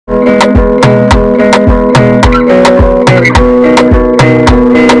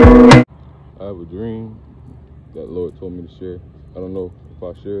told me to share. I don't know if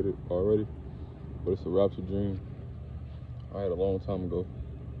I shared it already, but it's a rapture dream I had a long time ago.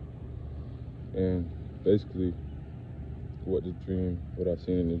 And basically, what I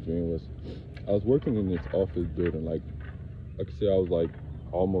seen in the dream was, I was working in this office building. Like I could say I was like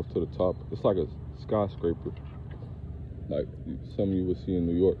almost to the top. It's like a skyscraper, like some you would see in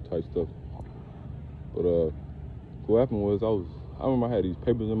New York type stuff. But what happened was I remember I had these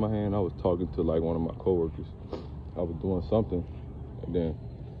papers in my hand. I was talking to like one of my coworkers. I was doing something, and then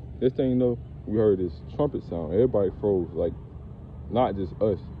this thing, you know, we heard this trumpet sound. Everybody froze, like not just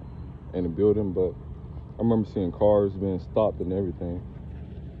us in the building, but I remember seeing cars being stopped and everything.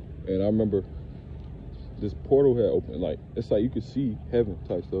 And I remember this portal had opened. Like it's like you could see heaven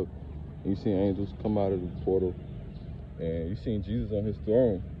type stuff. And you see angels come out of the portal, and you seen Jesus on his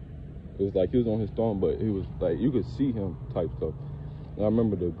throne. It was like he was on his throne, but it was like you could see him type stuff. And I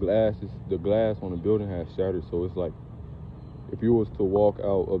remember the glass on the building had shattered, so it's like if you was to walk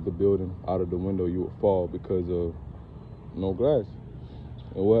out of the building, out of the window, you would fall because of no glass.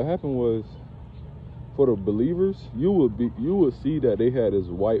 And what happened was, for the believers, you would see that they had this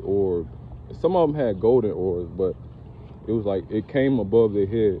white orb. Some of them had golden orbs, but it was like it came above their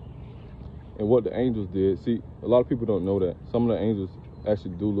head. And what the angels did, see, a lot of people don't know that some of the angels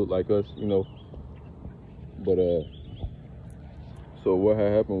actually do look like us, you know. But so what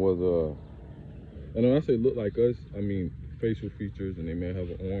had happened was, and when I say look like us, I mean facial features, and they may have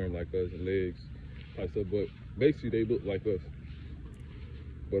an arm like us and legs type stuff, but basically they look like us.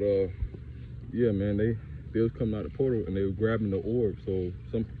 But yeah, man, they was coming out the portal and they were grabbing the orb. So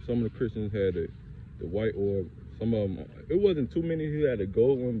some of the Christians had the white orb. Some of them, it wasn't too many who had the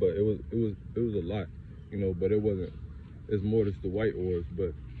gold one, but it was a lot, you know. But it wasn't. It's more just the white orbs.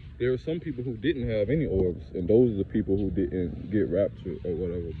 But there were some people who didn't have any orbs, and those are the people who didn't get raptured or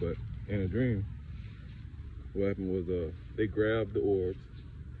whatever. But in a dream, what happened was they grabbed the orbs,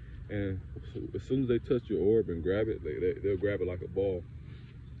 and as soon as they touch your orb and grab it, they'll grab it like a ball.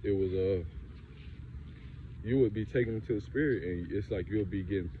 It was you would be taken into the spirit, and it's like you'll be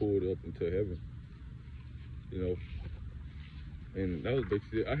getting pulled up into heaven, you know. And that was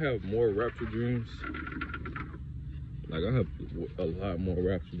basically it. I have more rapture dreams. Like I have a lot more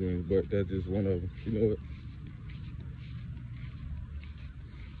rapture dreams, but that's just one of them. You know what?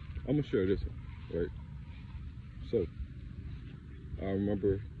 I'm gonna share this one, right? So I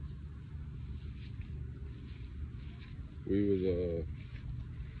remember we was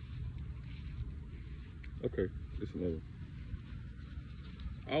okay, this is another one.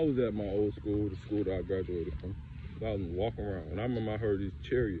 I was at my old school, the school that I graduated from. I was walking around, and I remember I heard these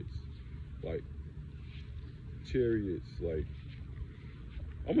chariots. I'm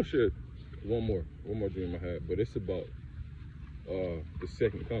gonna share one more dream I had, but it's about the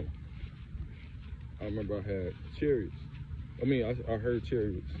second coming. I remember I had chariots. I heard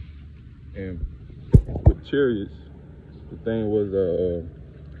chariots, and with chariots, the thing was,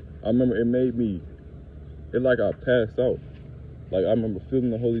 I remember it made me. It like I passed out. Like I remember feeling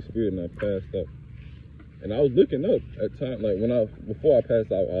the Holy Spirit and I passed out. And I was looking up at time, like before I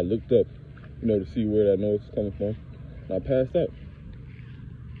passed out, I looked up, you know, to see where that noise was coming from. And I passed out.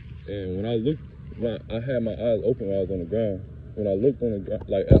 And when I had my eyes open when I was on the ground. When I looked on the ground,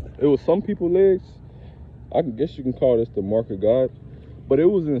 like it was some people's legs. I guess you can call this the mark of God, but it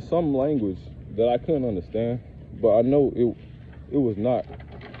was in some language that I couldn't understand. But I know it was not.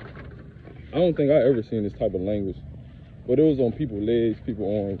 I don't think I ever seen this type of language, but it was on people's legs, people's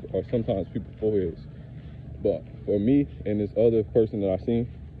arms, or sometimes people's foreheads. But for me and this other person that I seen,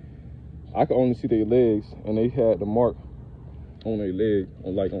 I could only see their legs, and they had the mark on their leg,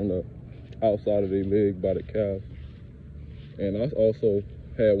 on the outside of their leg by the calf. And I also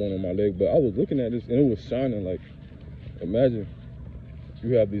had one on my leg, but I was looking at this and it was shining. Like, imagine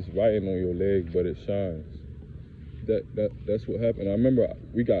you have this writing on your leg, but it shines. That's what happened. I remember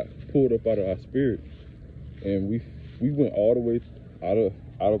we got pulled up out of our spirit, and we went all the way out of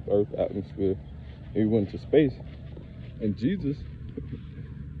Earth's atmosphere, and we went to space. And Jesus,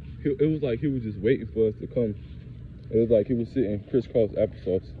 it was like he was just waiting for us to come. It was like he was sitting crisscross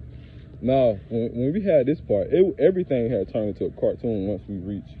applesauce. Now, when we had this part, everything had turned into a cartoon once we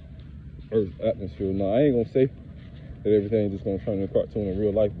reached Earth's atmosphere. Now, I ain't gonna say that everything's just gonna turn into a cartoon in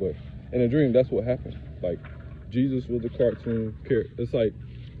real life, but in a dream, that's what happened. Like, Jesus was a cartoon character. It's like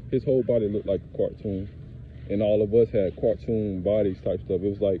his whole body looked like a cartoon, and all of us had cartoon bodies type stuff. It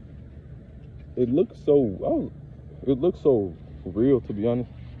was like, it looked so real, to be honest,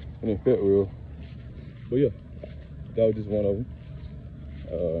 and it felt real. But yeah, that was just one of them.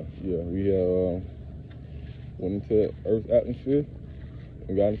 We went into Earth's atmosphere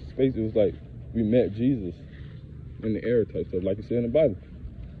and got into space. It was like we met Jesus. in the air type stuff, like it said in the Bible.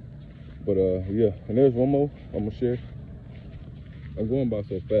 But yeah, and there's one more I'm gonna share. I'm going by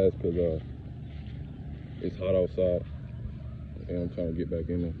so fast because it's hot outside and I'm trying to get back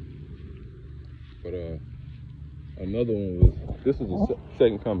in there. But another one was, this was the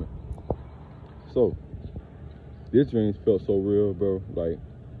second coming. So this dream felt so real, bro. Like,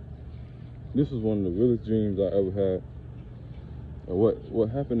 this was one of the realest dreams I ever had. And what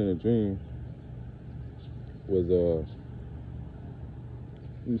happened in the dream was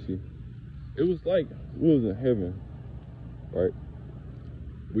let me see. It was like we was in heaven, right?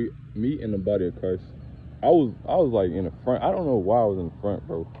 Me and the body of Christ. I was like in the front. I don't know why I was in the front,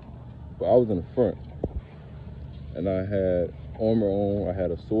 bro, but I was in the front, and I had armor on. I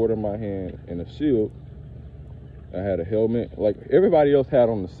had a sword in my hand and a shield. I had a helmet. Like everybody else had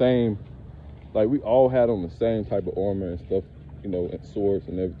on the same. Like we all had on the same type of armor and stuff, you know, and swords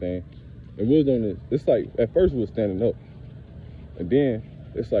and everything. And we was on this. It's like at first we was standing up, and then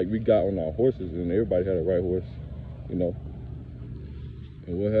it's like we got on our horses, and everybody had a right horse, you know.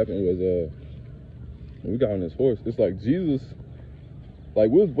 And what happened was when we got on this horse, it's like Jesus,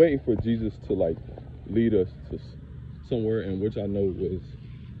 like we was waiting for Jesus to like lead us to somewhere, in which I know was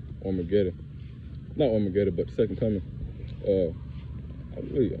Armageddon. Not Armageddon, but the second coming.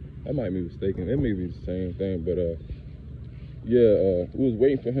 I might be mistaken. It may be the same thing, but yeah, we was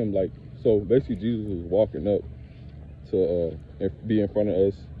waiting for him. Like, so basically Jesus was walking up to be in front of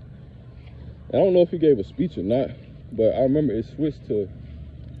us. I don't know if he gave a speech or not, but I remember it switched to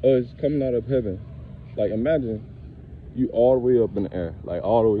us coming out of heaven. Like, imagine you all the way up in the air, like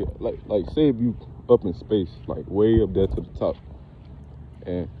all the way, like say if you up in space, like way up there to the top.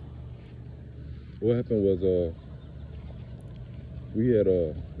 And what happened was we had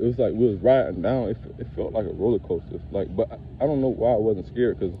it was like we was riding down. It felt like a roller coaster. Like, but I don't know why I wasn't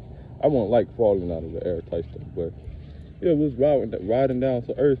scared, because I wasn't like falling out of the air type stuff. But yeah, we was riding down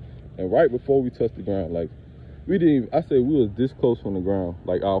to earth, and right before we touched the ground, like we didn't even, I said we was this close from the ground,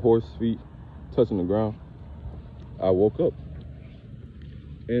 like our horse feet touching the ground. I woke up,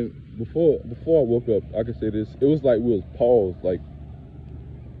 and before I woke up, I could say this: it was like we was paused. Like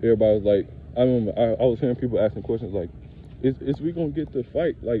everybody was like, I remember I was hearing people asking questions like, "Is we gonna get the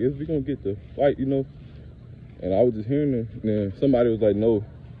fight? Like, is we gonna get the fight?" You know? And I was just hearing it. And then somebody was like, "No,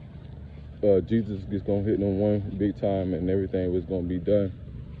 Jesus is gonna hit them one big time, and everything was gonna be done."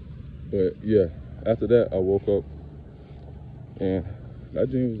 But yeah, after that, I woke up, and that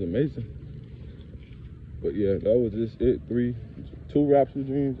dream was amazing. But yeah, that was just it. 2 rapture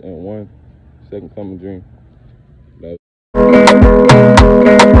dreams and 1 second coming dream.